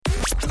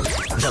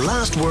The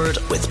Last Word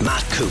with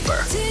Matt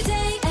Cooper.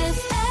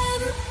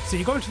 So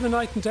you're going to the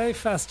Night and Day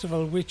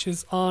Festival, which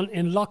is on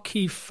in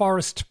Lockheed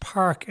Forest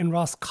Park in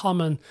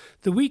Roscommon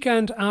the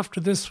weekend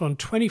after this one,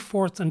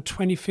 24th and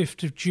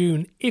 25th of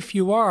June. If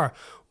you are,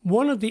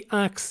 one of the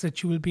acts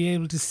that you will be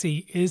able to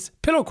see is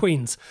Pillow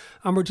Queens.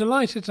 And we're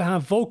delighted to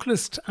have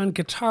vocalist and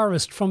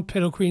guitarist from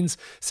Pillow Queens,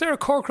 Sarah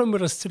Corcoran,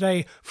 with us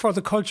today for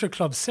the Culture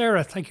Club.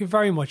 Sarah, thank you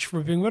very much for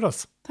being with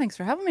us. Thanks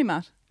for having me,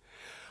 Matt.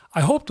 I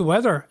hope the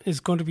weather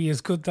is going to be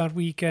as good that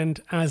weekend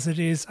as it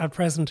is at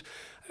present.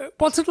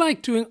 What's it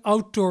like doing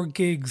outdoor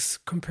gigs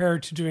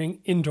compared to doing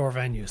indoor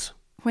venues?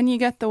 When you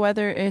get the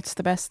weather, it's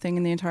the best thing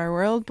in the entire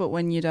world, but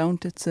when you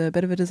don't, it's a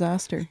bit of a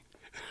disaster.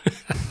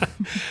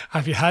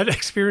 Have you had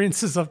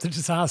experiences of the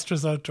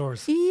disasters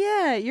outdoors?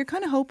 Yeah, you're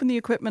kind of hoping the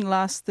equipment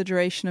lasts the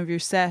duration of your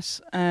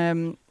set.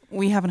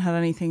 We haven't had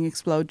anything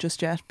explode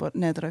just yet, but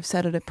now that I've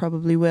said it, it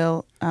probably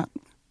will at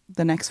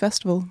the next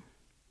festival.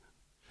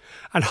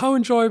 And how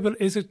enjoyable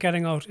is it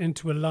getting out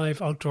into a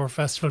live outdoor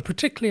festival,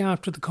 particularly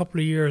after the couple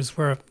of years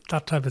where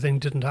that type of thing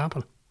didn't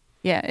happen?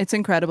 Yeah, it's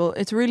incredible.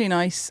 It's really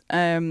nice.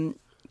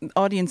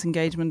 Audience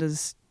engagement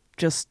is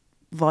just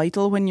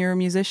vital when you're a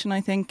musician,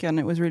 I think, and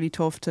it was really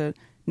tough to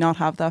not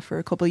have that for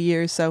a couple of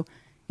years. So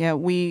yeah,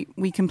 we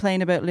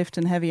complain about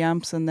lifting heavy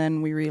amps, and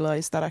then we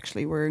realised that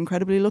actually we're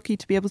incredibly lucky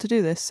to be able to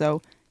do this.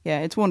 So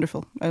yeah, it's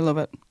wonderful. I love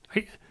it.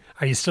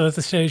 Are you still at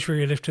the stage where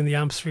you're lifting the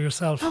amps for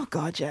yourself? Oh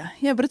God, yeah.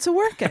 Yeah, but it's a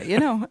workout, you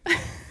know.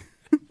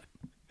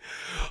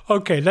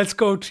 Okay, let's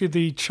go to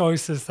the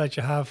choices that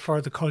you have for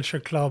the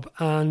Culture Club.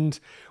 And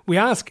we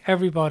ask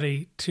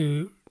everybody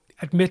to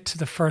admit to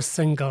the first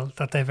single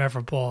that they've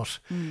ever bought.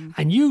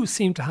 And you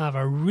seem to have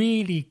a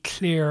really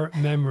clear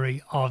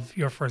memory of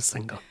your first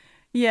single.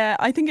 Yeah,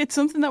 I think it's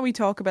something that we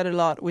talk about a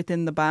lot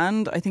within the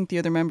band. I think the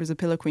other members of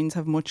Pillow Queens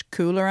have much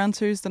cooler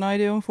answers than I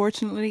do,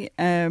 unfortunately.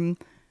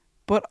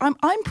 But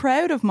I'm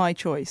proud of my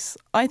choice.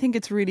 I think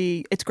it's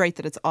great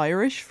that it's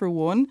Irish, for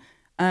one.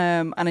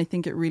 And I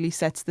think it really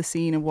sets the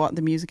scene of what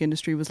the music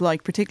industry was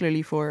like,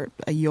 particularly for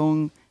a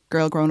young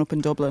girl growing up in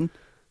Dublin.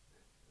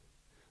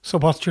 So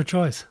what's your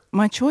choice?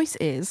 My choice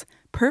is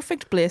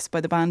Perfect Bliss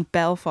by the band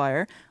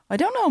Bellfire. I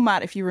don't know,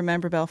 Matt, if you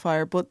remember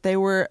Bellfire, but they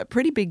were a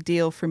pretty big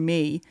deal for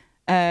me.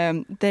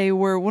 They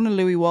were one of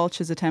Louis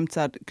Walsh's attempts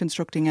at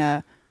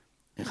constructing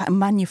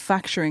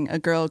manufacturing a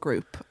girl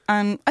group.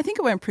 And I think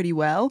it went pretty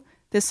well.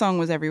 This song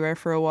was everywhere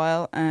for a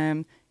while,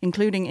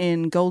 including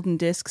in golden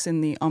discs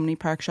in the Omni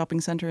Park shopping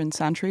centre in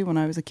Santry when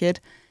I was a kid.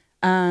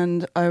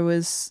 And I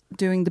was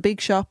doing the big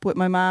shop with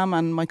my mum,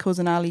 and my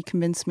cousin Ali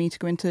convinced me to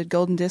go into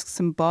Golden Discs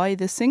and buy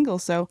this single.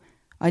 So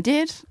I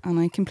did, and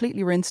I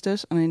completely rinsed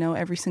it, and I know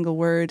every single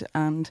word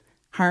and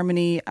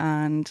harmony,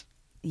 and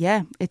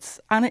yeah,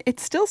 it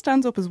still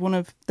stands up as one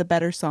of the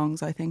better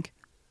songs, I think.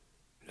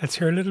 Let's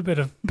hear a little bit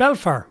of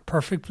Bellfire,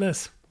 Perfect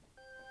Bliss.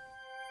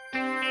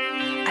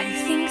 I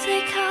think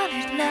they call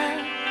it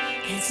love.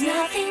 It's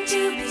nothing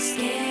to be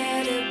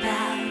scared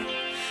about.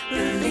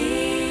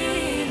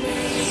 Believe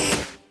me.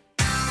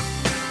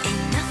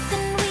 Ain't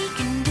nothing we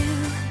can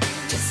do.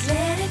 Just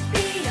let it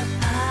be a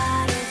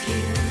part of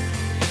you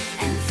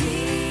and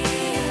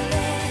feel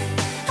it.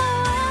 I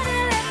wanna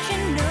let you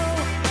know.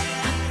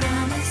 I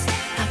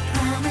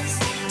promise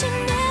to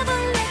never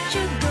let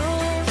you go.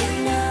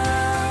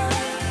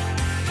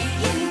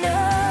 You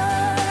know,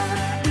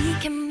 we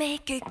can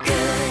make it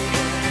good.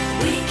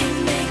 We can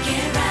make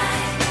it right.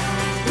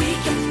 We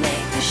can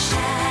make the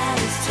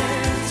shadows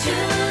turn to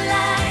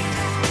light.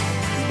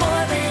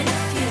 Boy, when it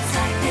feels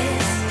like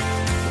this,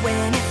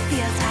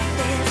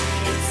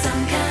 it's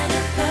some kind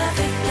of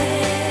perfect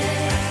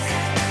bliss.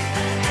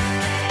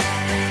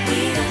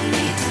 We don't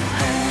need to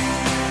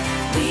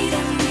hurt, we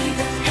don't need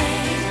the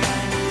pain.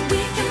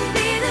 We can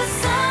be the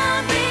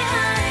sun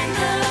behind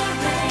the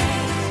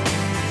rain.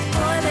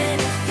 Boy, when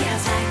it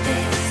feels like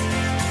this,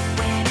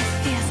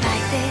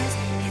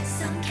 it's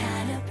some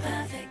kind of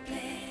perfect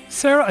bliss.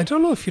 Sarah, I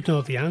don't know if you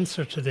know the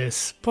answer to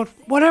this, but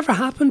whatever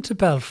happened to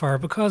Bellfire?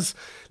 Because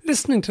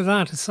listening to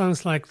that, it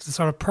sounds like the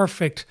sort of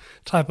perfect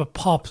type of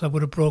pop that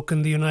would have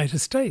broken the United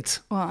States.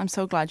 Well, I'm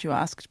so glad you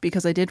asked,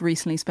 because I did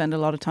recently spend a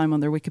lot of time on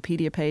their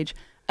Wikipedia page.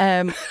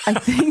 I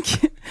think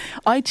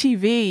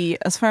ITV,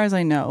 as far as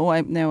I know,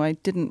 I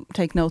didn't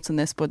take notes on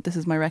this, but this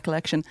is my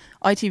recollection.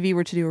 ITV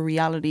were to do a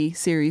reality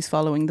series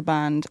following the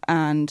band,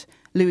 and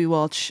Louis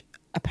Walsh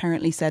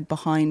apparently said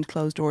behind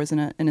closed doors in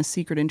a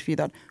secret interview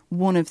that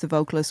one of the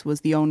vocalists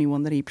was the only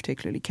one that he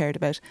particularly cared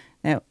about.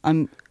 Now,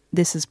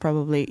 this is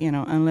probably,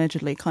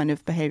 allegedly kind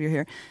of behaviour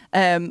here,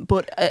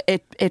 but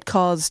it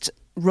caused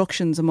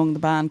ructions among the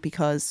band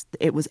because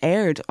it was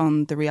aired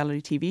on the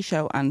reality TV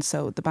show, and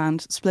so the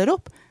band split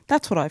up.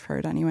 That's what I've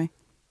heard anyway.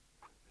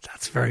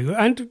 That's very good.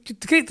 And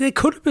they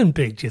could have been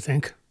big, do you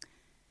think?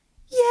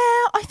 Yeah,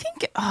 I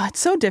think it's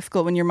so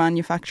difficult when you're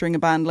manufacturing a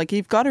band. Like,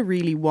 you've got to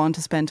really want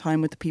to spend time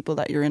with the people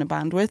that you're in a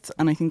band with.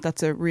 And I think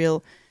that's a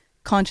real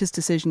conscious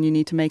decision you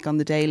need to make on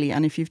the daily.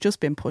 And if you've just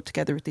been put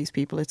together with these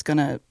people,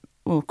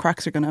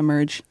 cracks are going to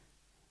emerge.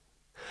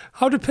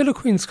 How do Pillow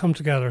Queens come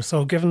together?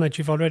 So given that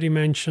you've already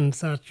mentioned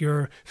that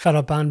your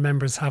fellow band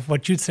members have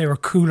what you'd say are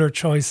cooler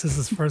choices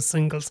as first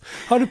singles,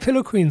 how do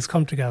Pillow Queens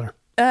come together?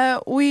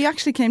 We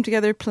actually came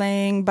together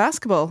playing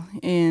basketball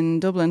in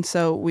Dublin.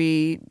 So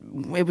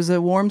it was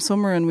a warm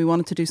summer and we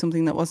wanted to do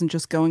something that wasn't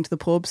just going to the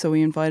pub. So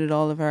we invited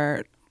all of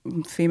our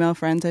female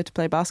friends out to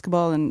play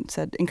basketball and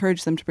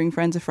encouraged them to bring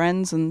friends of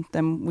friends. And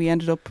then we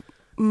ended up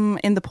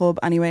in the pub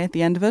anyway at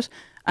the end of it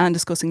and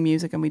discussing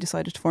music, and we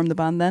decided to form the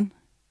band then.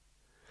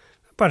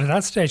 But at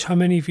that stage, how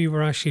many of you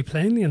were actually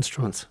playing the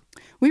instruments?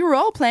 We were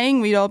all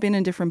playing. We'd all been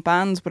in different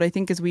bands, but I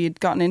think as we had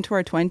gotten into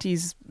our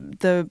 20s,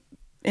 the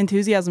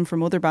enthusiasm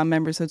from other band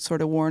members had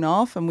sort of worn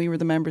off, and we were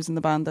the members in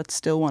the band that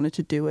still wanted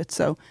to do it.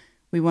 So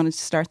we wanted to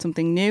start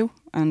something new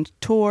and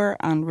tour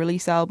and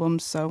release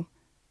albums. So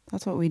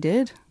that's what we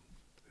did.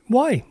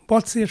 Why?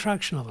 What's the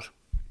attraction of it?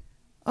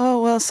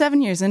 Oh, well,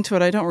 7 years into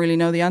it, I don't really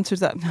know the answer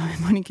to that. No,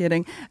 I'm only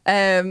kidding.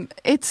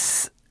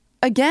 It's,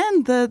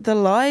 again, the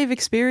live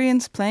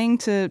experience, playing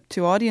to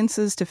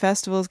audiences, to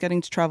festivals, getting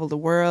to travel the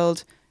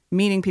world,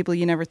 meeting people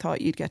you never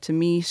thought you'd get to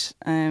meet,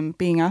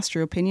 being asked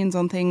your opinions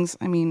on things.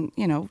 I mean,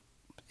 you know,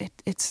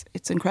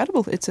 it's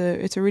incredible. It's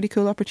a really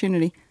cool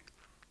opportunity.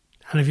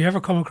 And have you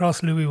ever come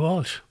across Louis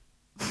Walsh?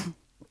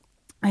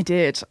 I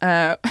did.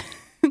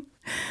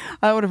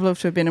 I would have loved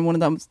to have been in one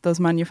of those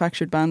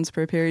manufactured bands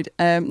for a period.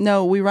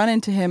 No, we ran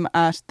into him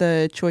at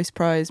the Choice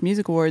Prize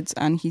Music Awards,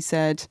 and he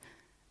said,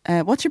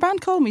 what's your band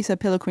called? And we said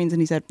Pillow Queens,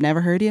 and he said,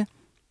 never heard of you.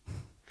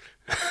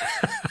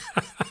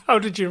 How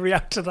did you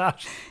react to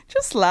that?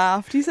 Just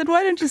laughed. He said,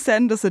 why don't you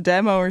send us a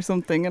demo or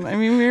something? And I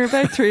mean, we were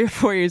about 3 or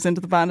 4 years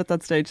into the band at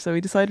that stage, so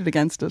we decided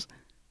against it.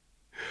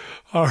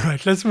 All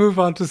right, let's move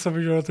on to some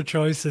of your other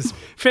choices.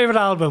 Favourite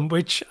album,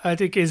 which I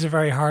think is a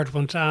very hard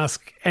one to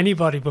ask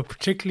anybody, but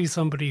particularly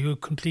somebody who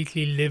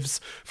completely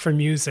lives for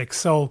music.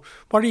 So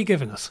what are you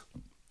giving us?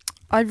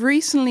 I've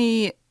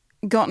recently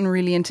gotten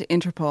really into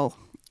Interpol.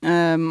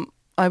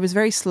 I was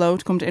very slow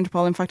to come to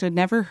Interpol. In fact, I'd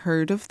never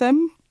heard of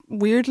them,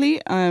 weirdly.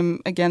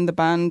 Again, the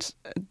band,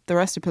 the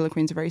rest of Pillow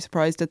Queens are very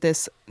surprised at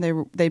this.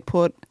 They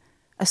put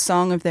a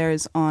song of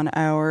theirs on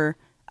our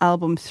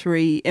album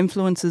 3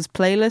 influences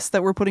playlist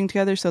that we're putting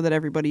together so that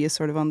everybody is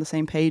sort of on the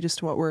same page as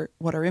to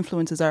what our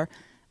influences are.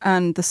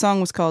 And the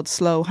song was called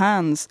Slow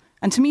Hands.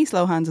 And to me,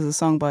 Slow Hands is a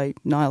song by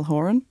Niall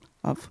Horan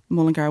of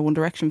Mullingar One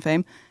Direction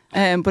fame.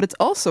 But it's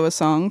also a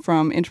song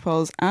from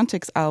Interpol's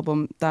Antics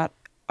album that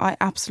I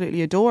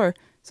absolutely adore.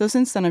 So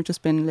since then, I've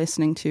just been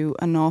listening to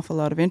an awful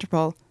lot of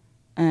Interpol.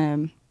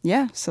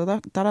 So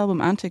that album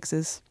Antics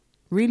is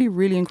really,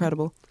 really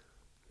incredible.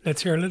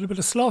 Let's hear a little bit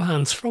of Slow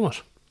Hands from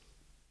it.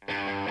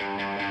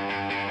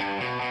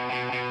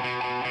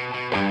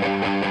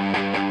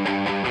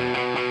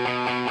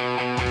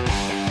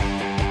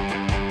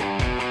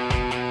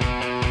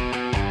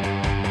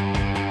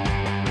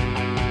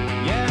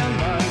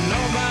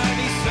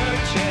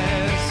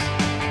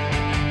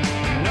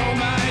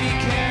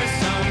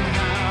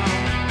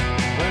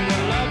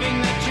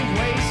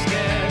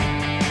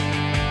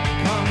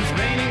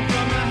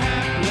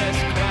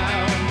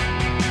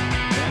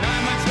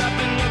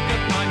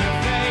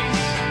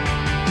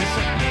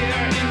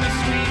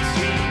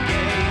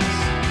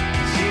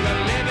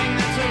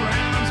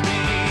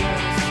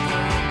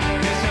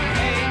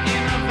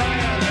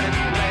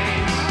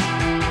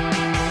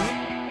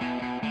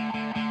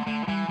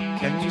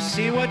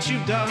 See what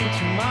you've done to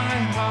my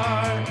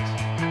heart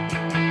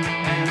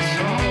and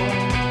soul.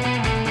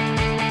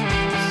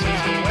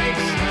 Such a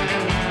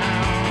wasteland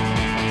now.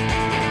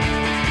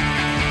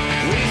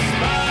 We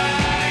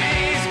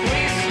spice, we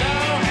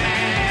slow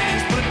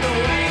hands, put the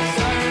weights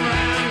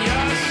around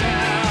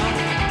yourself.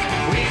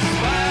 We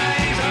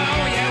spice,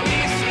 oh yeah, we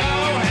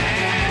slow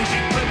hands,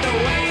 you put the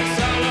weights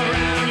all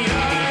around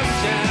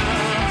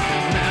yourself.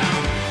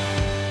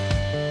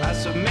 Now I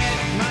submit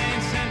my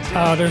incentive.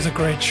 Oh, there's a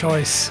great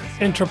choice.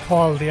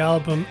 Interpol, the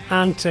album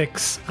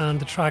Antics, and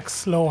the track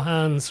Slow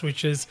Hands,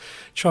 which is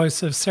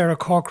choice of Sarah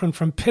Corcoran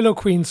from Pillow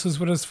Queens, who's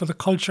with us for the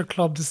Culture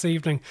Club this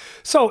evening.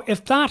 So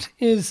if that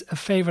is a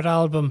favourite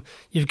album,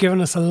 you've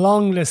given us a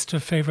long list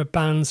of favourite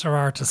bands or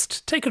artists.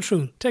 Take us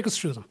through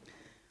them.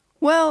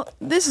 Well,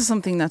 this is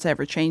something that's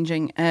ever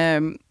changing.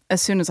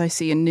 As soon as I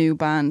see a new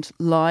band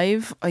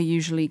live, I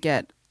usually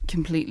get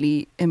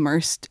completely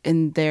immersed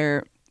in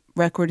their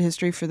record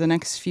history for the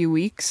next few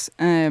weeks.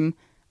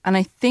 And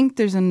I think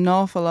there's an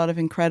awful lot of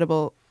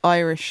incredible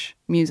Irish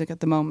music at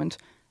the moment.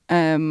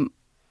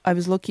 I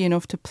was lucky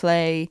enough to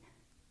play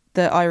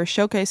the Irish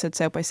Showcase at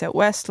South by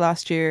Southwest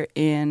last year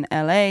in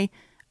LA.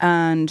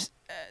 And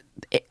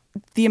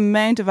the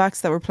amount of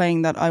acts that were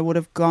playing that I would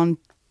have gone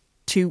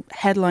to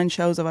headline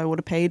shows of, I would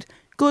have paid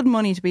good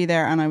money to be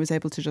there, and I was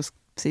able to just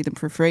see them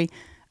for free.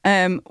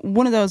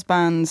 One of those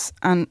bands,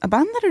 and a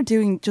band that are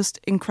doing just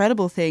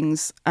incredible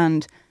things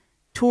and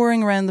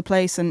touring around the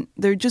place, and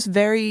they're just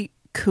very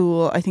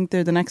cool. I think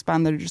they're the next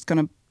band that are just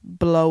going to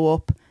blow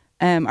up.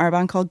 Are a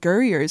band called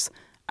Gurriers,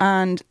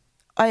 and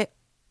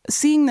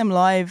seeing them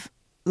live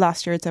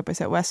last year at South by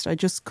Southwest, I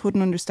just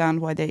couldn't understand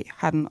why they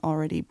hadn't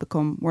already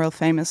become world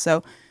famous.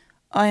 So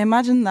I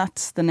imagine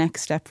that's the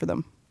next step for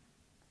them.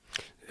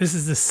 This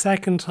is the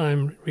second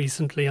time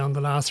recently on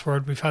The Last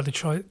Word we've had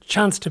the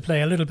chance to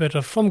play a little bit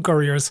of from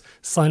Gurrier's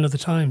Sign of the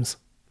Times.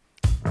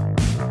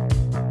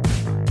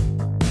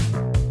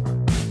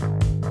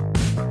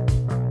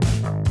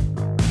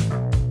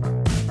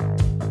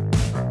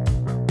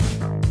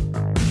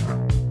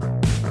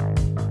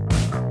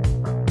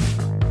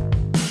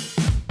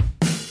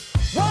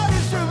 What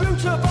is the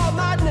root of our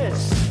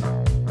madness?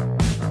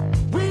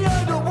 We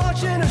are the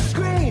watching of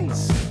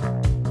screens.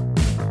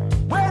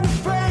 When the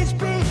phrase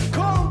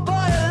become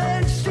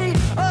violent, see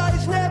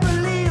eyes never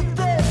leave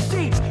their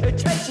seats. It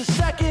takes a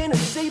second to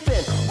seep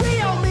in. We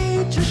don't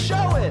mean to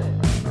show it.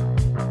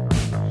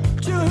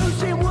 To who's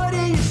seen what do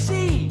you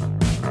see?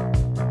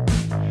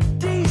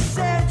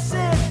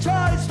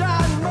 Desensitized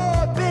and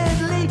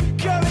morbidly,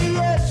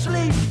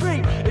 curiously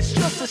free. It's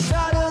just a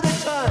sign of the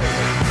times.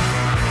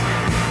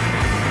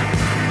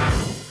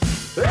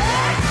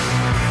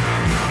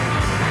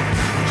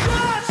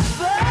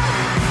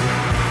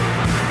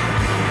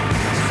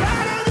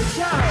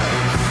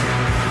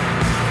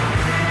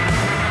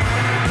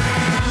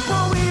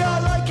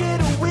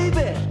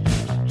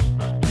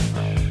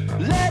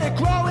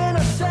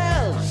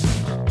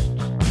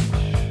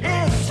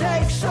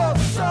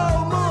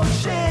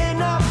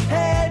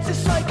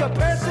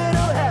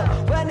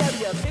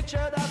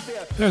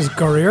 There's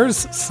Gurrier's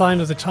Sign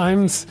of the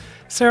Times.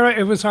 Sarah,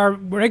 it was our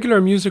regular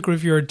music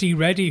reviewer Dee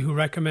Reddy who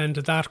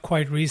recommended that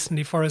quite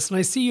recently for us. And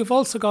I see you've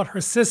also got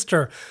her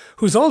sister,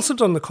 who's also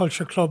done the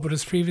Culture Club with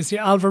us previously,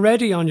 Alva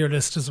Reddy, on your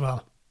list as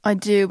well. I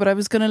do, but I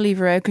was going to leave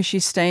her out because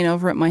she's staying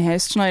over at my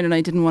house tonight and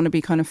I didn't want to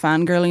be kind of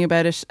fangirling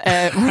about it.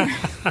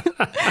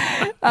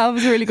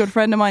 Alva's a really good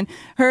friend of mine.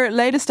 Her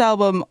latest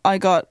album, I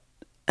got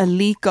a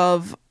leak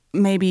of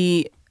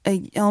maybe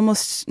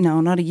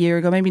not a year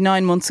ago, maybe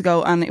 9 months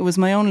ago, and it was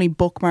my only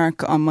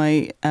bookmark on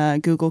my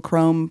Google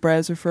Chrome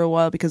browser for a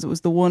while because it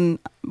was the one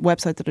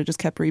website that I just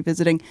kept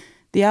revisiting.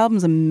 The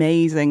album's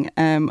amazing,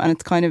 and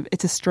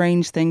it's a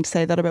strange thing to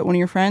say that about one of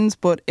your friends,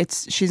 but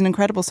she's an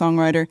incredible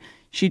songwriter.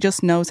 She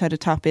just knows how to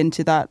tap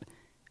into that,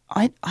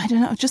 I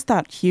don't know, just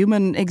that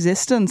human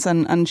existence,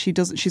 and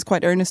she's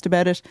quite earnest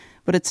about it,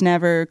 but it's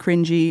never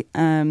cringy.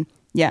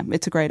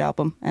 It's a great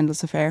album,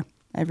 Endless Affair.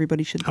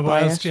 Everybody should buy it.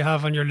 What else do you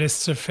have on your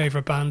list of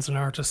favourite bands and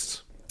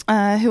artists?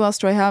 Who else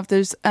do I have?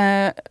 There's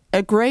a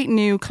great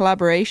new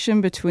collaboration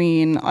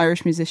between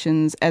Irish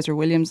musicians Ezra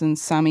Williams and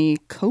Sammy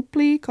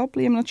Copley.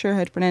 I'm not sure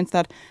how to pronounce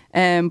that.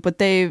 But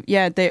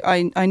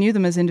I knew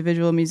them as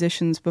individual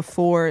musicians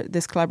before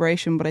this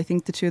collaboration, but I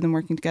think the two of them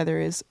working together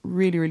is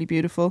really, really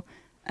beautiful.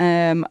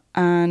 And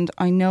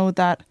I know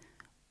that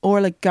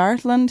Orla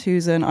Gartland,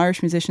 who's an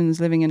Irish musician who's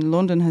living in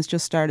London, has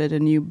just started a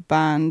new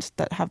band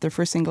that have their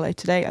first single out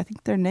today. I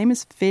think their name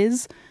is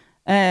Fizz.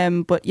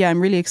 But yeah,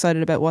 I'm really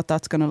excited about what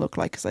that's going to look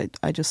like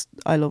because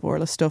I love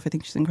Orla's stuff. I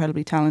think she's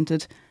incredibly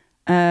talented.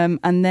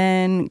 And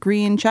then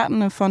Grian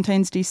Chatton of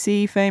Fontaines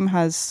DC fame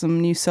has some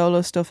new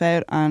solo stuff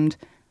out and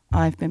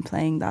I've been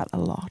playing that a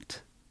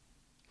lot.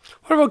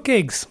 What about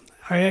gigs?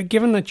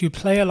 Given that you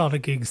play a lot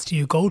of gigs, do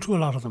you go to a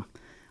lot of them?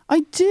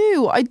 I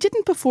do. I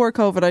didn't before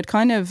COVID. I'd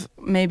kind of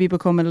maybe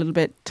become a little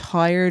bit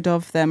tired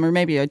of them, or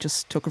maybe I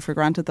just took it for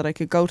granted that I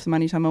could go to them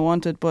anytime I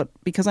wanted. But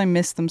because I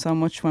missed them so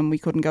much when we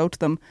couldn't go to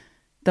them,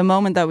 the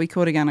moment that we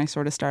could again, I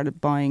sort of started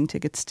buying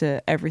tickets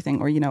to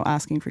everything, or,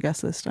 asking for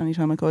guest list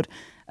anytime I could.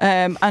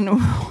 And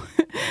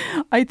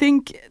I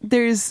think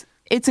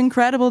it's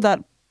incredible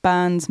that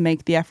bands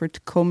make the effort to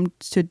come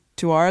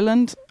to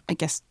Ireland. I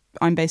guess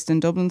I'm based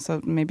in Dublin,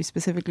 so maybe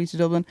specifically to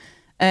Dublin.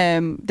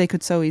 They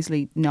could so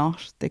easily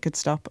not. They could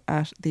stop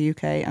at the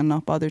UK and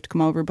not bother to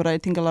come over. But I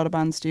think a lot of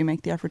bands do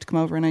make the effort to come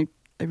over, and I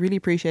really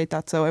appreciate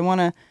that. So I want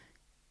to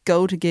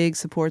go to gigs,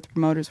 support the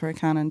promoters where I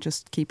can, and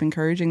just keep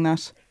encouraging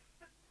that.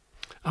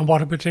 And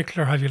what in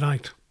particular have you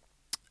liked?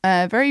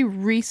 Very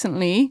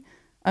recently,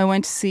 I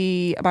went to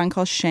see a band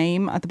called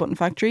Shame at the Button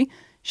Factory.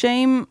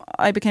 Shame,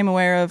 I became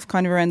aware of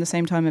kind of around the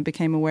same time I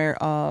became aware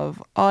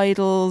of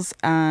Idols,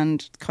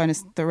 and kind of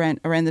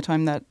around the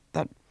time that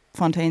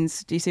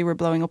Fontaines DC were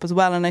blowing up as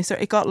well, and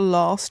it got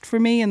lost for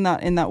me in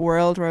that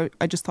world where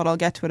I just thought I'll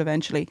get to it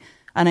eventually,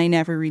 and I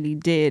never really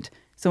did.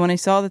 So when I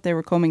saw that they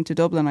were coming to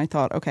Dublin, I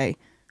thought, okay,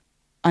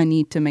 I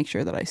need to make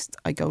sure that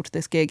I go to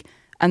this gig.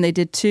 And they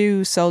did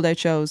 2 sold out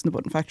shows in the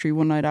Button Factory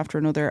one night after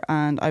another,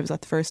 and I was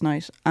at the first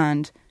night,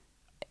 and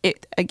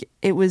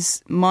it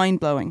was mind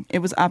blowing. It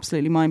was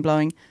absolutely mind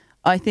blowing.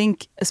 I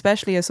think,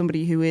 especially as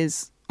somebody who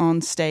is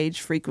on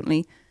stage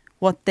frequently,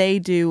 what they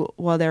do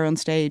while they're on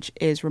stage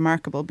is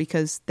remarkable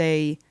because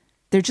they're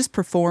just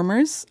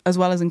performers as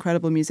well as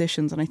incredible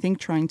musicians. And I think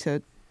trying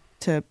to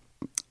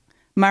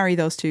marry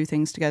those two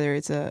things together,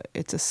 it's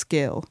a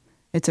skill.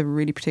 It's a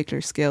really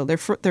particular skill. Their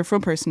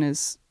front person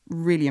is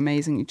really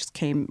amazing. He just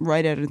came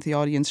right out into the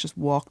audience, just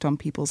walked on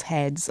people's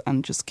heads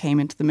and just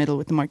came into the middle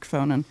with the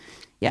microphone. And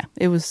yeah,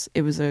 it was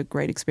a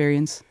great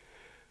experience.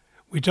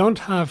 We don't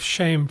have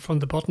Shame from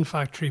the Button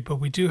Factory, but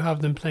we do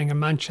have them playing in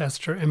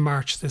Manchester in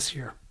March this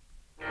year.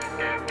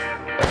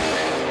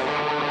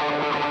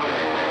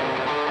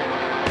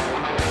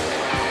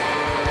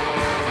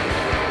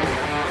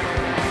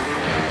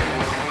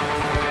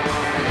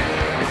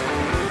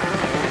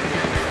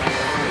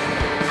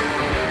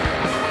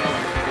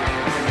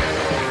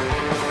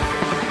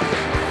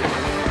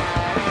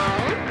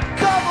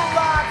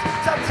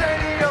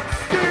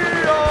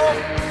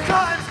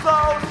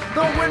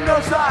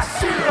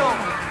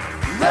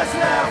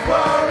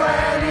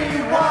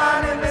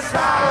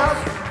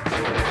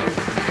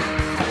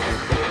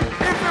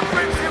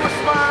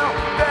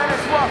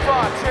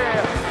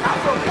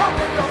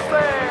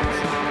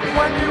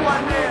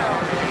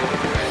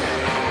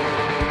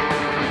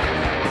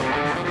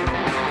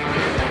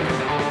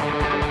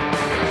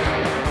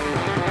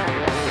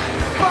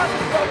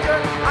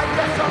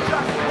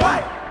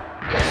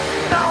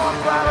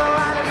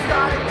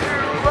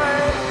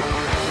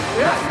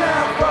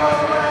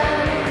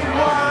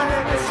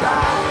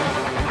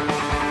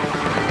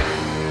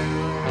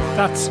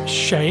 That's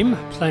Shame,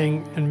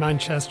 playing in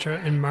Manchester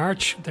in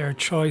March. Their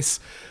choice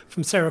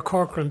from Sarah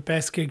Corcoran,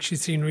 best gig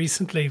she's seen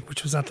recently,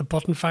 which was at the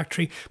Button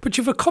Factory. But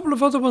you've a couple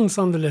of other ones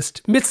on the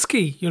list.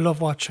 Mitski, you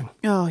love watching.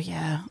 Oh,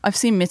 yeah. I've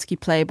seen Mitski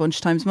play a bunch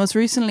of times, most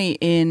recently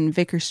in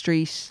Vicar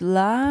Street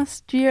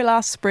last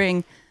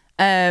spring.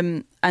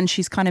 And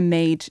she's kind of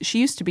made... She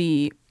used to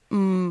be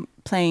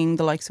playing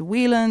the likes of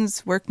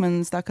Whelan's,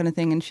 Workman's, that kind of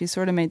thing, and she's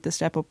sort of made the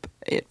step up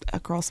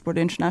across the board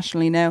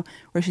internationally now,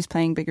 where she's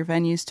playing bigger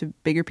venues to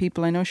bigger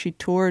people. I know she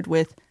toured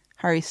with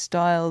Harry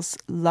Styles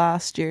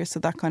last year, so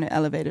that kind of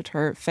elevated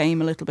her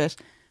fame a little bit.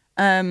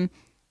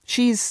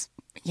 She's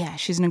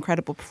an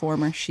incredible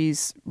performer.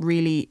 She's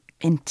really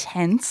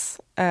intense,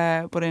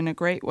 but in a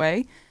great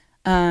way.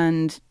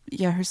 And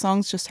yeah, her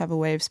songs just have a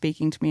way of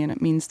speaking to me, and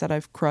it means that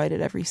I've cried at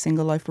every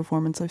single live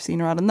performance I've seen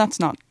her at, and that's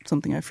not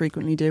something I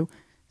frequently do.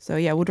 So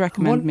yeah, I would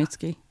recommend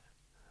Mitski.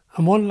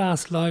 And one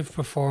last live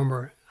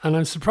performer, and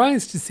I'm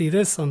surprised to see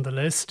this on the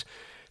list.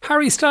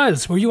 Harry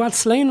Styles, were you at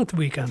Slane at the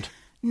weekend?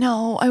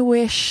 No, I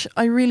wish.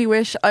 I really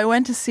wish. I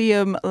went to see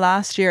him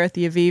last year at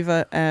the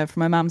Aviva for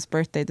my mum's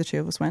birthday. The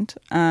two of us went,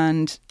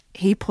 and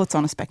he puts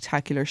on a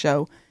spectacular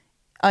show.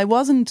 I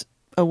wasn't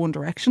a One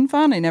Direction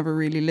fan. I never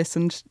really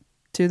listened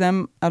to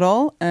them at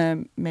all.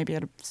 Maybe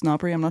out of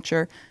snobbery, I'm not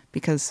sure,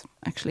 because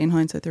actually in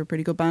hindsight they're a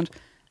pretty good band.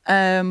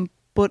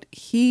 But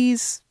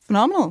he's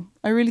phenomenal.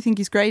 I really think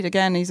he's great.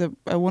 Again, he's a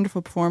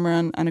wonderful performer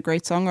and a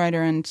great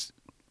songwriter, and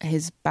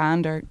his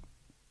band are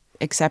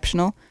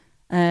exceptional.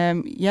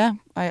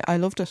 I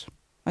loved it.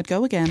 I'd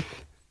go again.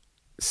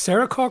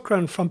 Sarah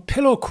Corcoran from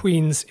Pillow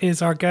Queens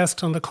is our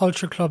guest on the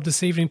Culture Club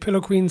this evening. Pillow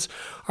Queens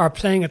are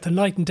playing at the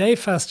Night and Day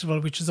Festival,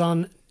 which is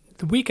on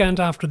the weekend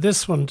after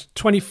this one,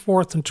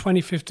 24th and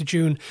 25th of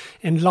June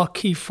in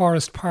Lough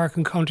Forest Park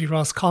in County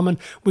Roscommon.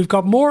 We've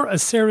got more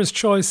as Sarah's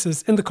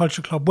choices in the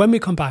Culture Club when we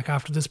come back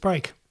after this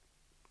break.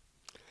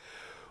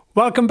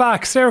 Welcome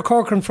back. Sarah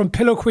Corcoran from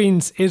Pillow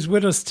Queens is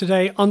with us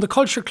today on the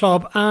Culture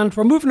Club, and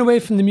we're moving away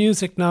from the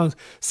music now,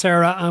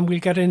 Sarah, and we'll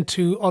get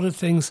into other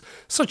things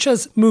such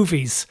as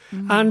movies.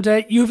 And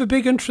you have a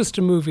big interest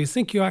in movies. I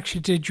think you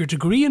actually did your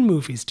degree in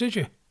movies, did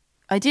you?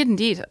 I did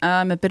indeed.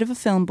 I'm a bit of a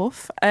film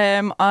buff.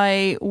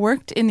 I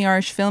worked in the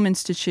Irish Film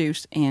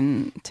Institute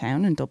in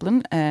town in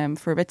Dublin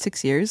for about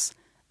 6 years,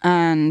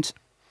 and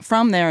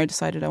from there I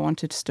decided I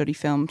wanted to study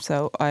film,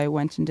 so I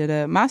went and did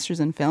a master's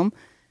in film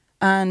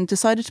and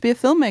decided to be a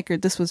filmmaker.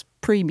 This was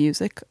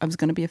pre-music. I was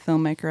going to be a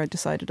filmmaker. I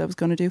decided I was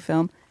going to do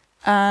film,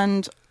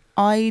 and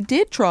I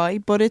did try,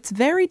 but it's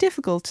very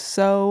difficult,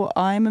 so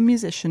I'm a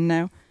musician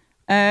now.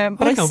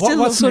 But I still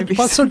love movies.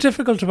 What's so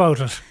difficult about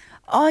it?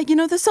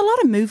 There's a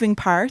lot of moving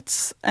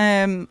parts,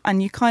 and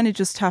you kind of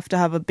just have to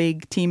have a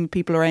big team of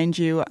people around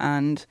you.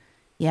 And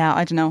yeah,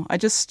 I don't know.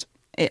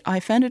 I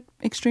found it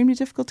extremely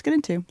difficult to get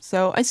into.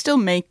 So I still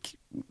make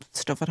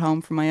stuff at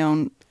home for my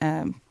own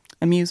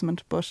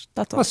amusement, but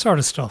that's all. What sort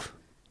of stuff?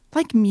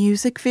 Like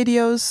music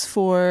videos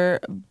for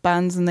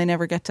bands, and they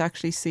never get to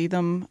actually see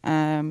them.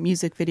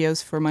 Music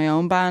videos for my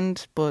own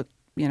band, but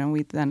you know,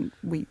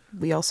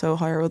 we also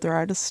hire other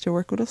artists to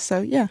work with us. So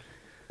yeah,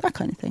 that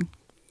kind of thing.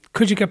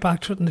 Could you get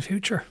back to it in the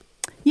future?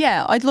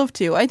 Yeah, I'd love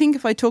to. I think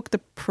if I took the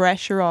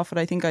pressure off it,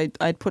 I think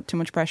I'd put too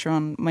much pressure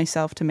on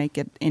myself to make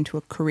it into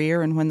a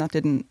career. And when that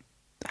didn't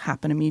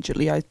happen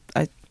immediately,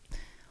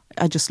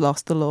 I just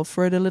lost the love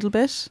for it a little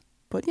bit.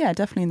 But yeah,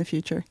 definitely in the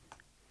future.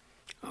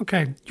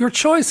 Okay. Your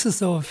choices,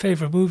 though, of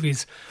favourite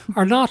movies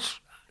are not,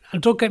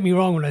 and don't get me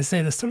wrong when I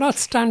say this, they're not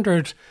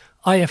standard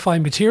IFI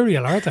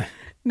material, are they?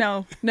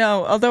 No.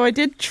 Although I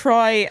did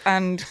try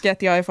and get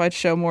the IFI to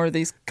show more of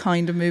these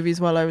kind of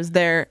movies while I was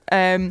there.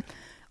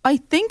 I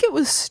think it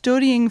was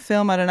studying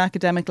film at an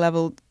academic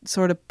level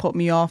sort of put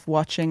me off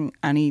watching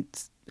any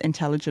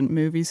intelligent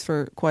movies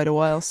for quite a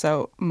while.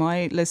 So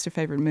my list of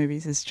favourite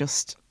movies is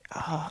just,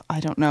 I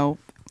don't know,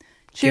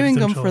 chewing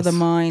gum for the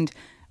mind.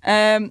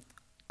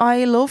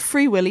 I love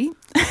Free Willy.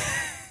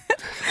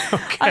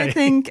 Okay. I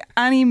think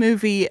any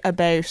movie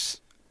about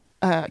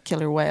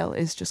killer whale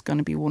is just going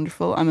to be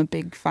wonderful. I'm a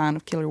big fan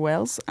of killer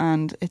whales,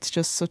 and it's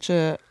just such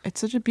a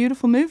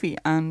beautiful movie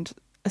and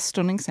a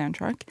stunning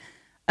soundtrack.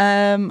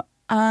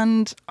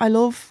 And I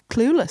love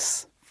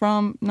Clueless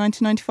from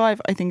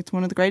 1995. I think it's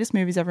one of the greatest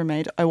movies ever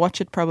made. I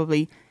watch it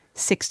probably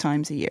 6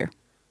 times a year.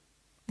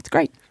 It's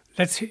great.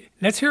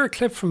 Let's hear a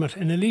clip from it.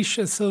 And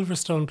Alicia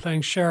Silverstone,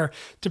 playing Cher,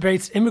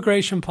 debates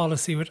immigration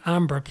policy with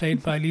Amber,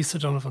 played by Lisa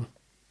Donovan.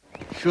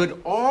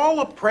 Should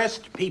all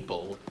oppressed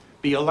people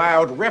be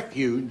allowed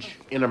refuge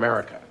in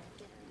America?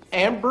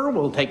 Amber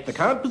will take the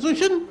con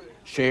position.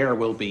 Cher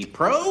will be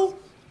pro.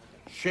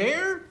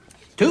 Cher,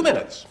 2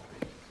 minutes.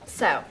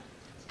 So,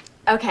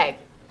 okay,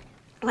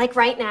 like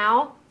right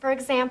now, for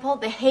example,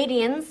 the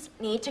Haitians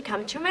need to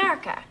come to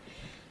America.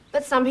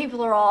 But some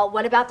people are all,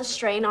 what about the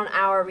strain on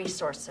our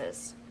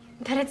resources?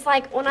 But it's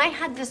like, when I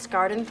had this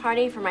garden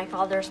party for my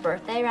father's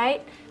birthday,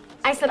 right?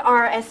 I said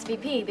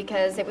RSVP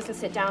because it was a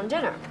sit-down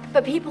dinner.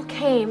 But people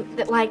came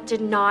that, like, did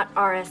not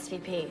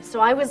RSVP. So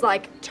I was,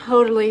 like,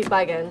 totally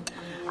bugging.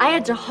 I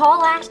had to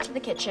haul ass to the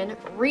kitchen,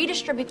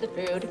 redistribute the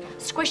food,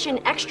 squish in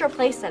extra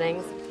place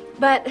settings.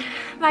 But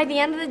by the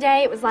end of the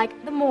day, it was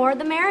like, the more,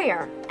 the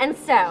merrier. And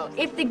so,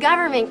 if the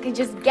government could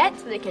just get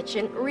to the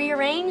kitchen,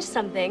 rearrange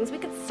some things, we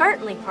could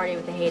certainly party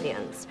with the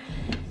Haitians.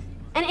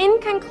 And in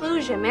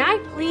conclusion, may I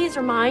please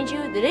remind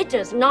you that it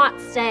does not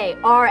say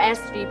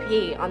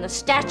RSVP on the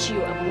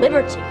Statue of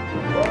Liberty.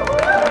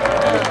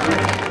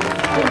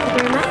 Thank you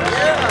very much.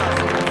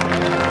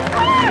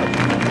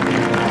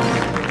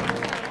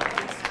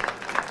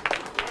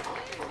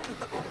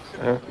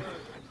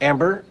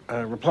 Amber,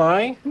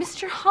 reply?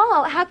 Mr.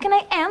 Hall, how can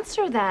I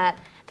answer that?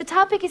 The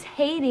topic is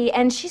Haiti,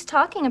 and she's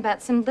talking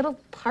about some little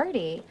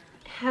party.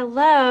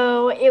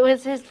 Hello, it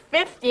was his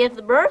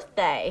 50th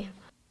birthday.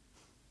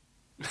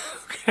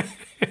 Okay.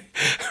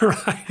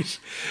 Right.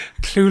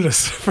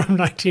 Clueless from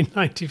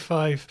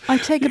 1995. I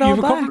take it all You've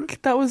a couple-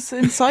 back. That was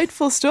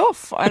insightful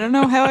stuff. I don't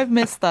know how I've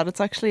missed that. It's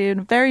actually a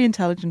very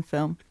intelligent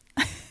film.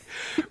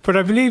 But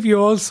I believe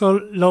you also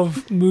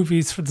love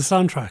movies for the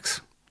soundtracks.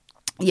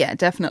 Yeah,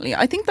 definitely.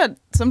 I think that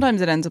sometimes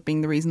it ends up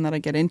being the reason that I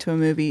get into a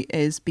movie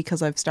is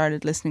because I've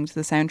started listening to the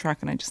soundtrack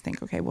and I just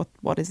think, okay,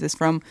 what is this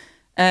from?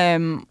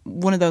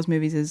 One of those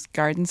movies is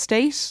Garden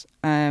State,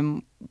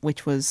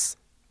 which was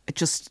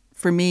just,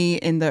 for me,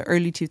 in the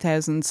early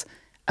 2000s,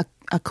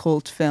 a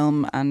cult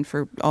film, and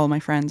for all my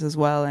friends as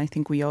well. I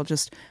think we all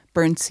just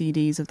burned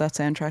CDs of that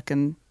soundtrack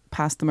and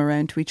passed them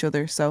around to each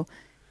other. So,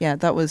 yeah,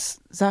 that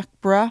was Zach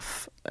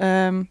Braff,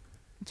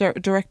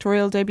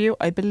 directorial debut,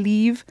 I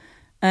believe.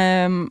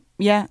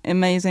 Yeah,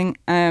 amazing.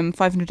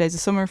 500 Days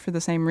of Summer for the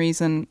same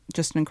reason,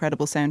 just an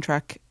incredible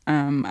soundtrack,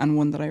 and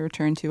one that I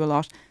return to a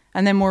lot.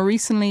 And then more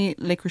recently,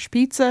 Licorice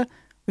Pizza,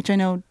 which I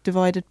know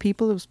divided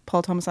people. It was a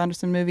Paul Thomas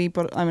Anderson movie,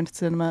 but I went to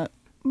cinema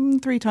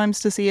 3 times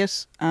to see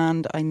it,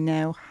 and I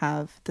now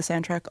have the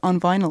soundtrack on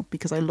vinyl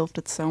because I loved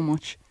it so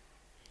much.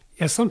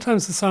 Yeah,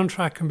 sometimes the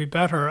soundtrack can be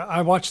better.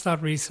 I watched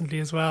that recently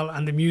as well,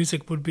 and the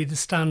music would be the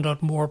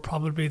standout more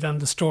probably than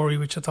the story,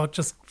 which I thought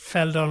just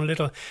fell down a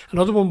little.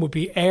 Another one would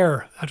be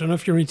Air. I don't know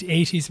if you're into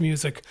 80s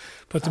music,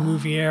 but the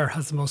movie Air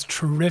has the most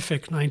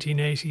terrific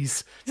 1980s,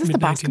 Is this the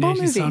basketball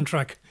mid-1980s movie?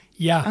 soundtrack.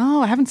 Yeah.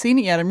 Oh, I haven't seen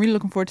it yet. I'm really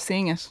looking forward to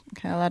seeing it.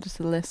 Okay, I'll add it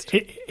to the list.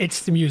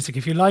 It's the music.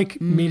 If you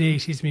like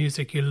mid-80s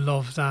music, you'll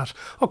love that.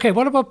 Okay,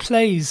 what about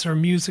plays or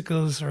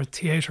musicals or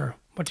theatre?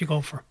 What do you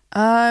go for?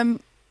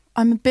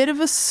 I'm a bit of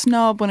a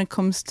snob when it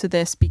comes to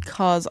this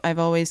because I've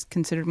always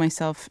considered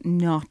myself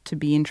not to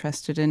be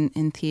interested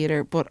in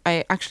theatre, but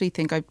I actually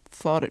think I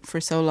fought it for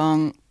so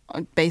long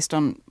based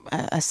on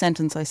a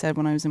sentence I said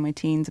when I was in my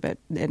teens about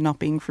it not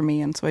being for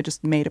me, and so I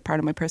just made it part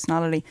of my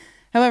personality.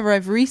 However,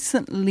 I've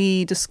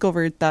recently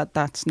discovered that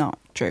that's not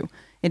true.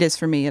 It is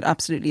for me. It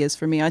absolutely is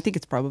for me. I think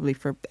it's probably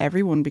for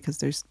everyone because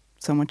there's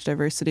so much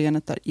diversity in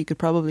it that you could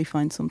probably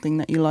find something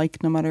that you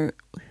like no matter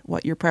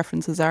what your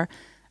preferences are.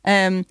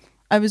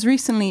 I was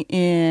recently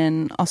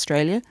in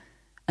Australia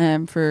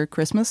for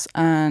Christmas,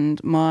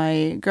 and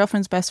my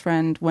girlfriend's best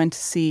friend went to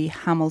see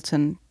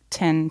Hamilton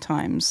 10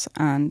 times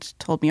and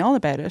told me all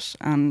about it,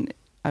 and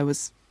I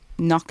was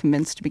not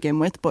convinced to begin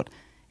with, but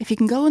if you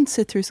can go and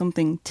sit through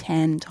something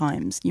 10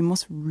 times, you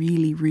must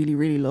really, really,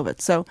 really love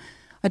it. So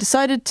I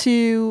decided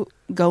to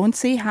go and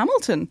see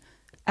Hamilton,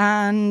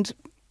 and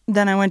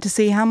then I went to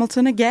see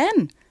Hamilton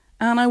again,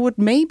 and I would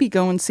maybe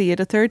go and see it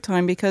a third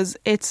time because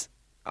it's,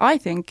 I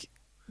think,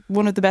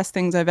 one of the best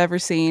things I've ever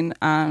seen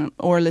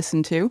or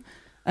listened to.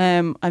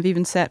 I've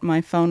even set my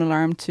phone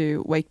alarm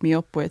to wake me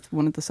up with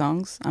one of the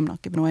songs. I'm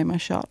not giving away my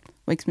shot.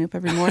 Wakes me up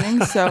every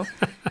morning. So,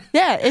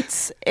 yeah,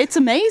 it's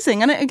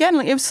amazing. And again,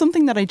 like, it was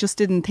something that I just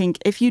didn't think.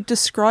 If you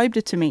described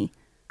it to me,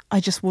 I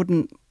just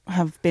wouldn't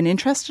have been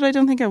interested. I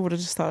don't think I would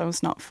have just thought it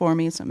was not for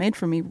me. It's not made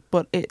for me.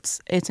 But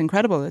it's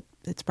incredible.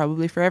 It's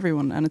probably for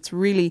everyone. And it's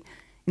really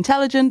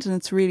intelligent and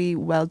it's really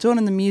well done.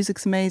 And the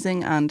music's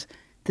amazing. And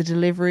the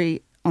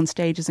delivery on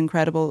stage is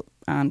incredible,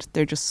 and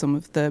they're just some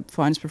of the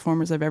finest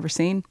performers I've ever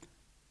seen.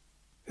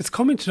 It's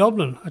coming to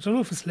Dublin. I don't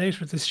know if it's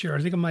later this year.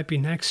 I think it might be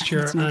next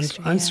year. It's next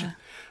year, yeah.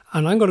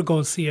 And I'm going to go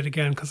and see it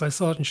again because I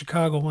saw it in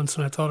Chicago once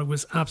and I thought it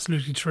was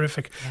absolutely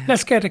terrific. Yeah.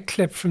 Let's get a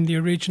clip from the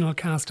original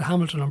cast of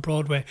Hamilton on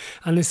Broadway.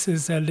 And this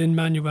is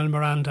Lin-Manuel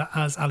Miranda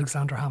as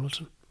Alexander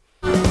Hamilton.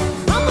 I'm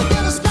gonna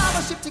get a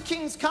scholarship to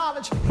King's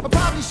College. I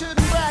probably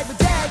shouldn't brag, but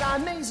dag, I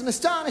amaze and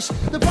astonish.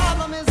 The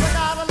problem is I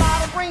got a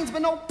lot of brains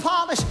but no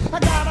polish. I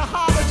gotta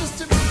holler just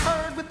to be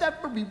heard with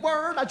every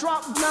word. I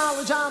drop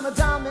knowledge, I'm a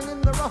diamond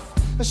in the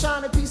rough, a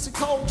shiny piece of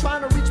coal,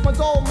 trying to reach my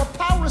goal. My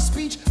power of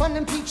speech,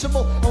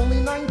 unimpeachable. Only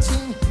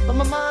 19, but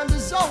my mind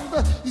is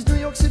older. These New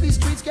York City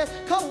streets get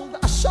cold.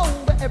 I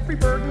shoulder every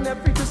burden,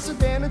 every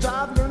disadvantage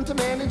I've learned to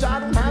manage. I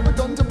don't have a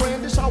gun to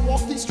brandish. I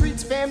walk these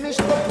streets famished.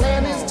 The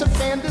plan is to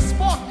fan this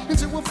spark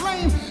into a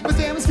flame. But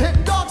damn, it's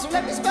getting dark, so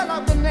let me spell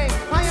out the name.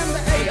 I am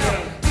the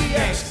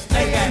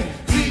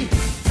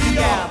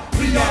A-L-E-X-A-N-D-E-L.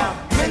 We are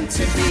meant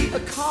to be a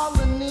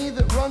colony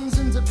that runs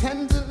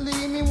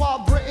independently.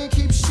 Meanwhile, Britain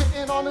keeps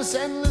shitting on us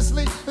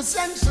endlessly.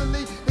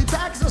 Essentially, they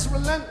tax us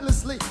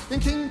relentlessly. Then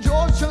King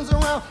George turns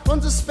around,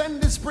 runs a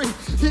spending spree.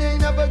 He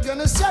ain't ever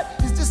gonna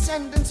set his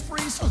descendants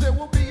free. So there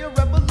will be a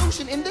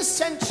revolution in this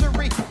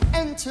century.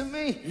 Enter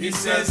me. He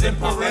says in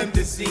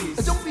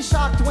parentheses. Don't be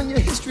shocked when your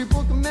history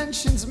book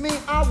mentions me.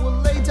 I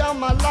will lay down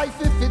my life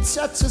if it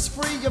sets us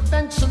free.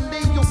 Eventually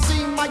you'll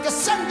see my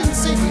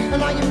ascendancy.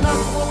 And I am not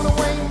throwing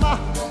away my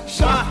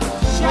shot.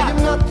 I am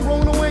not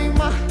throwing away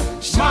my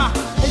shot.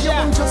 Hey, yo,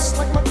 I'm just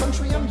like my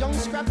country. I'm young,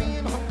 scrappy,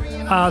 and hungry.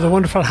 The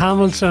wonderful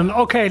Hamilton.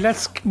 Okay,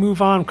 let's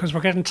move on because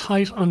we're getting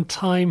tight on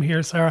time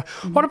here, Sarah.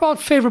 What about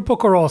favourite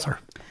book or author?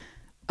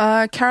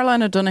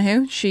 Caroline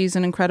O'Donoghue. She's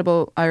an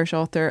incredible Irish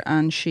author,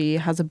 and she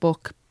has a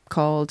book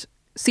called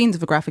Scenes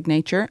of a Graphic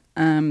Nature.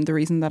 The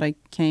reason that I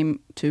came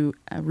to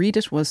read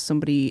it was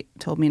somebody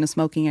told me in a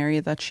smoking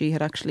area that she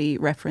had actually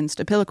referenced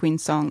a Pillow Queen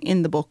song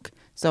in the book.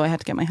 So I had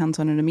to get my hands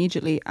on it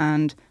immediately,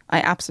 and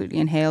I absolutely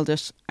inhaled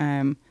it.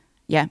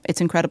 Yeah,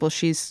 it's incredible.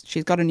 She's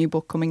got a new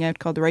book coming out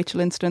called The Rachel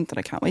Incident that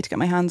I can't wait to get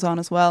my hands on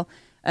as well.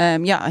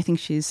 Yeah, I think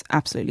she's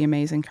absolutely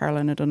amazing,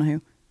 Caroline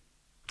O'Donoghue.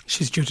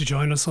 She's due to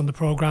join us on the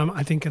programme,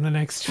 I think, in the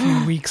next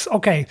few weeks.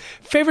 Okay,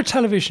 favourite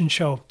television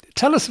show.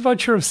 Tell us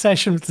about your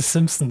obsession with The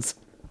Simpsons.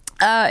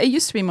 It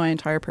used to be my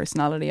entire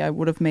personality. I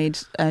would have made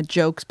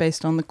jokes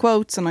based on the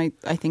quotes, and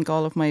I think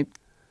all of my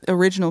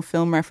original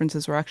film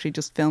references were actually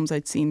just films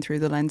I'd seen through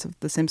the lens of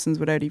The Simpsons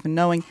without even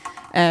knowing.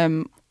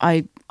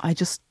 I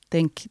just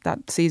think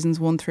that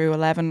seasons 1 through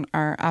 11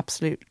 are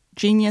absolute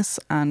genius,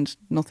 and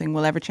nothing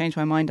will ever change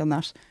my mind on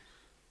that.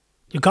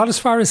 You got as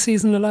far as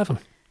season 11?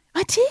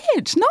 I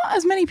did. Not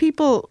as many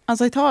people as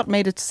I thought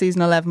made it to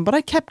season 11, but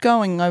I kept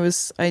going. I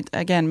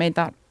again made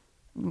that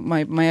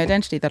my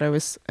identity that I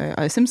was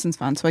a Simpsons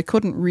fan, so I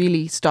couldn't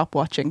really stop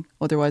watching,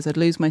 otherwise I'd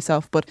lose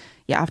myself. But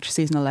yeah, after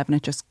season 11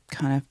 it just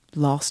kind of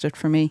lost it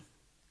for me.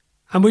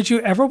 And would you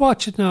ever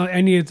watch it now,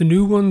 any of the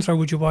new ones, or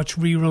would you watch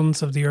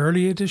reruns of the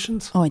early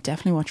editions? Oh, I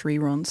definitely watch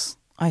reruns.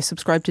 I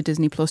subscribed to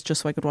Disney Plus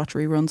just so I could watch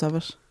reruns of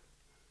it.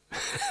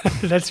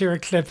 Let's hear a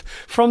clip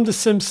from The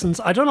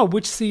Simpsons. I don't know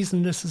which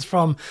season this is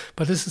from,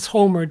 but this is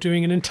Homer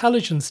doing an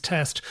intelligence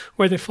test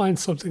where they find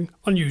something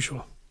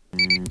unusual.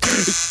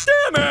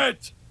 Damn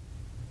it!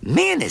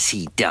 Man, is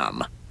he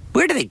dumb.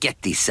 Where do they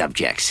get these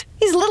subjects?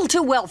 He's a little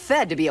too well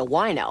fed to be a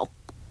wino.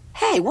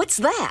 Hey, what's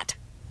that?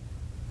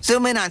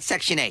 Zoom in on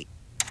section 8.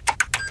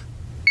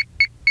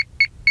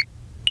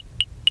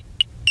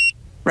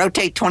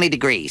 Rotate 20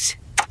 degrees.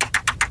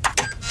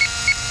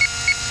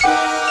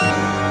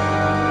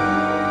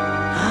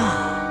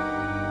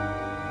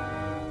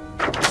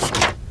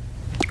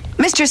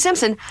 Mr.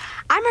 Simpson,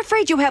 I'm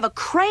afraid you have a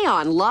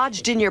crayon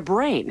lodged in your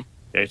brain.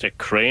 There's a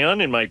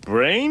crayon in my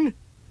brain?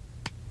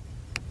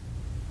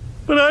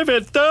 But I've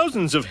had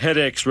thousands of head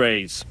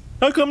x-rays.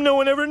 How come no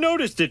one ever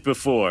noticed it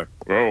before?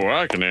 Oh,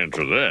 I can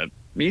answer that.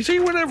 You see,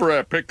 whenever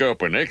I pick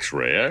up an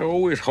x-ray, I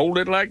always hold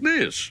it like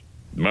this.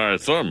 My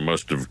thumb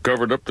must have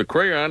covered up the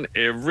crayon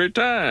every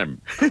time.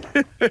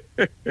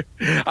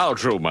 I'll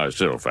throw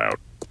myself out.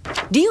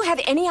 Do you have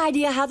any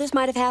idea how this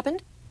might have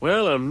happened?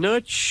 Well, I'm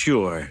not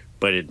sure,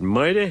 but it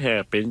might have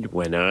happened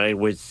when I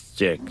was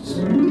 6.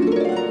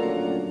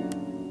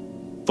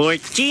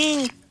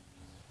 14,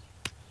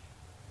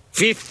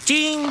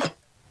 15,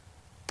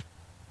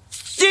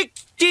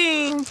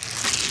 16.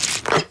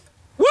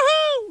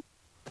 Woohoo!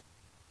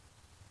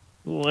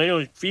 Oh, I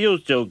don't feel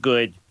so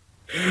good.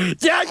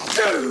 Yeah,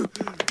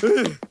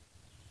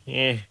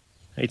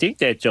 I think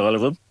that's all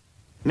of them.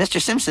 Mr.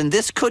 Simpson,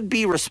 this could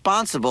be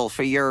responsible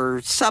for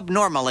your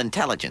subnormal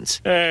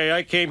intelligence. Hey,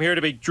 I came here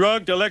to be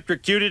drugged,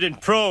 electrocuted,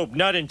 and probed,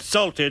 not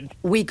insulted.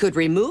 We could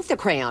remove the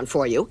crayon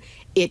for you.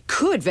 It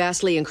could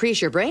vastly increase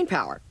your brain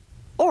power.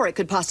 Or it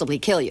could possibly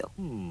kill you.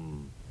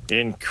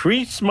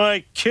 Increase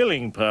my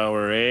killing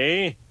power,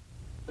 eh?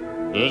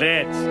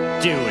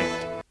 Let's do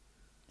it.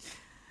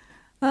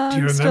 Do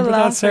you remember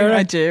that, Sarah?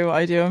 I do.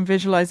 I'm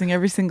visualising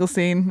every single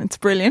scene. It's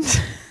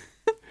brilliant.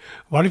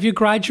 What have you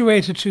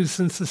graduated to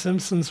since The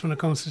Simpsons when it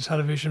comes to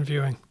television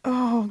viewing?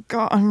 Oh,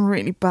 God, I'm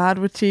really bad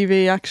with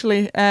TV,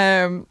 actually.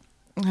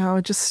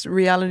 Just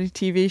reality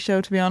TV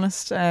show, to be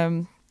honest.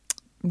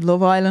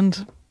 Love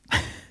Island.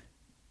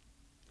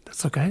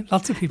 That's okay.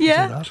 Lots of people do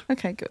that.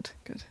 Okay, good.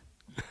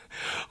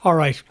 All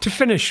right. To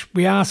finish,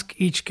 we ask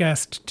each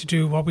guest to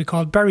do what we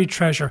call buried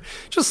treasure.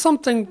 Just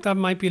something that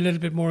might be a little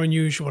bit more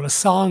unusual. A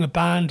song, a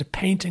band, a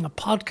painting, a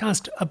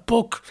podcast, a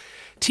book,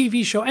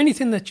 TV show,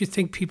 anything that you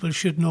think people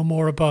should know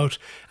more about.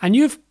 And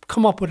you've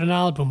come up with an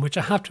album, which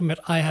I have to admit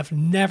I have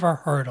never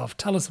heard of.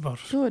 Tell us about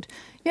it. Good.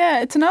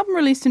 Yeah, it's an album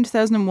released in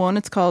 2001.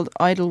 It's called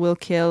Idol Will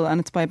Kill,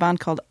 and it's by a band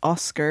called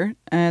Oscar.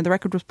 The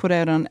record was put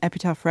out on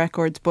Epitaph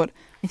Records, but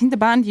I think the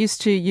band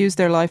used to use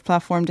their live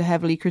platform to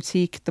heavily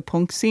critique the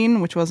punk scene,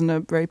 which wasn't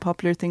a very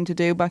popular thing to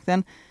do back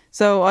then.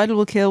 So Idol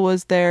Will Kill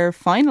was their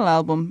final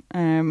album.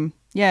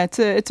 It's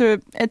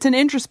an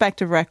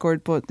introspective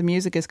record, but the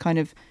music is kind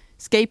of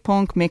skate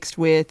punk mixed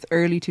with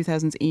early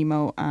 2000s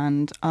emo,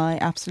 and I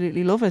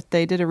absolutely love it.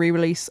 They did a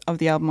re-release of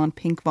the album on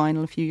pink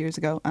vinyl a few years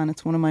ago, and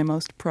it's one of my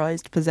most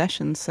prized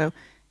possessions. So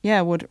yeah,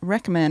 I would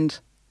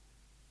recommend.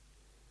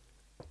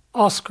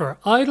 Oscar,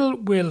 Idle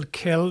Will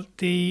Kill.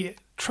 The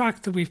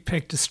track that we've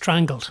picked is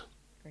Strangled.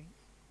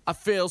 I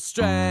feel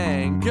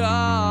strangled,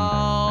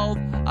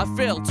 I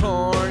feel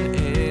torn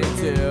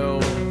into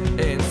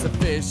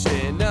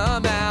insufficient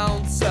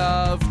amounts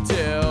of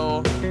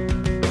dew.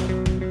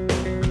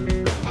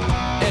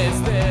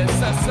 Is this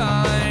a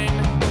sign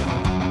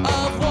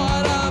of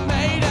what I'm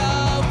made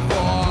of,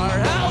 or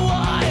how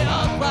I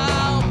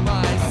allow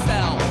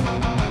myself?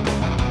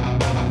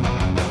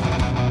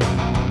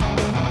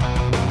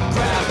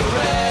 Grab the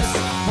wrist,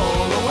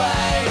 pull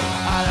away,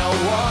 I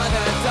don't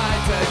wanna die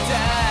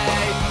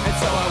today, and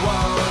so I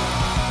won't.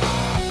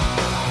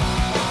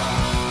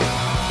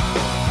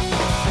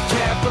 I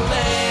can't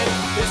believe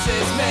this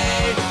is me,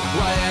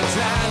 why you're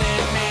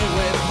drowning me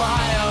with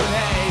my own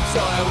hate,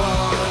 so I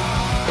won't.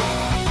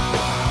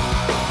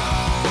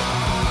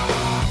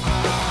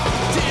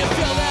 Do you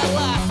feel that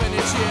laughing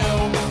at you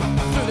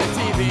through the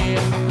TV?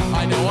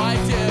 I know I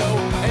do,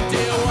 and do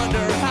you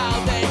wonder how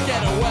they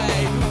get away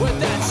with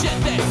that shit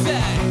they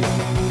say?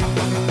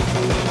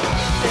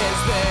 Is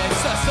this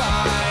a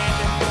sign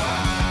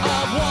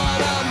of what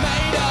I'm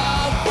made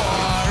of,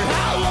 or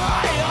how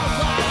I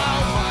allow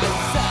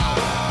myself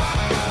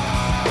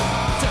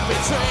to be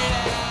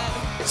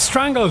treated?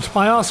 Strangled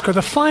by Oscar,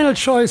 the final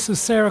choice of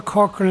Sarah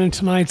Corcoran in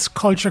tonight's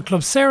Culture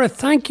Club. Sarah,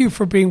 thank you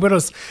for being with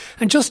us.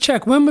 And just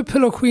check, when will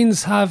Pillow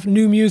Queens have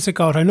new music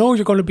out? I know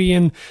you're going to be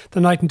in the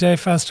Night and Day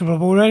Festival,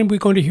 but when are we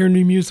going to hear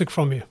new music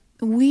from you?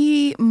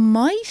 We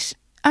might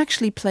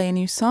actually play a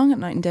new song at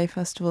Night and Day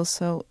Festival,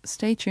 so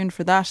stay tuned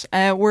for that.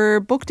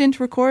 We're booked in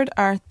to record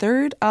our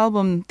third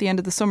album at the end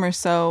of the summer,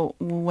 so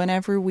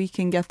whenever we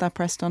can get that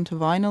pressed onto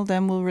vinyl,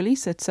 then we'll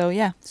release it. So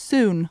yeah,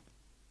 soon.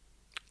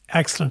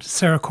 Excellent.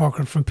 Sarah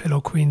Corcoran from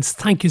Pillow Queens.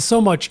 Thank you so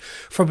much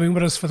for being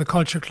with us for the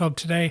Culture Club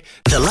today.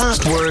 The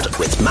Last Word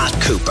with Matt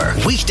Cooper.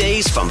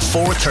 Weekdays from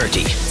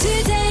 4:30.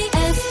 Today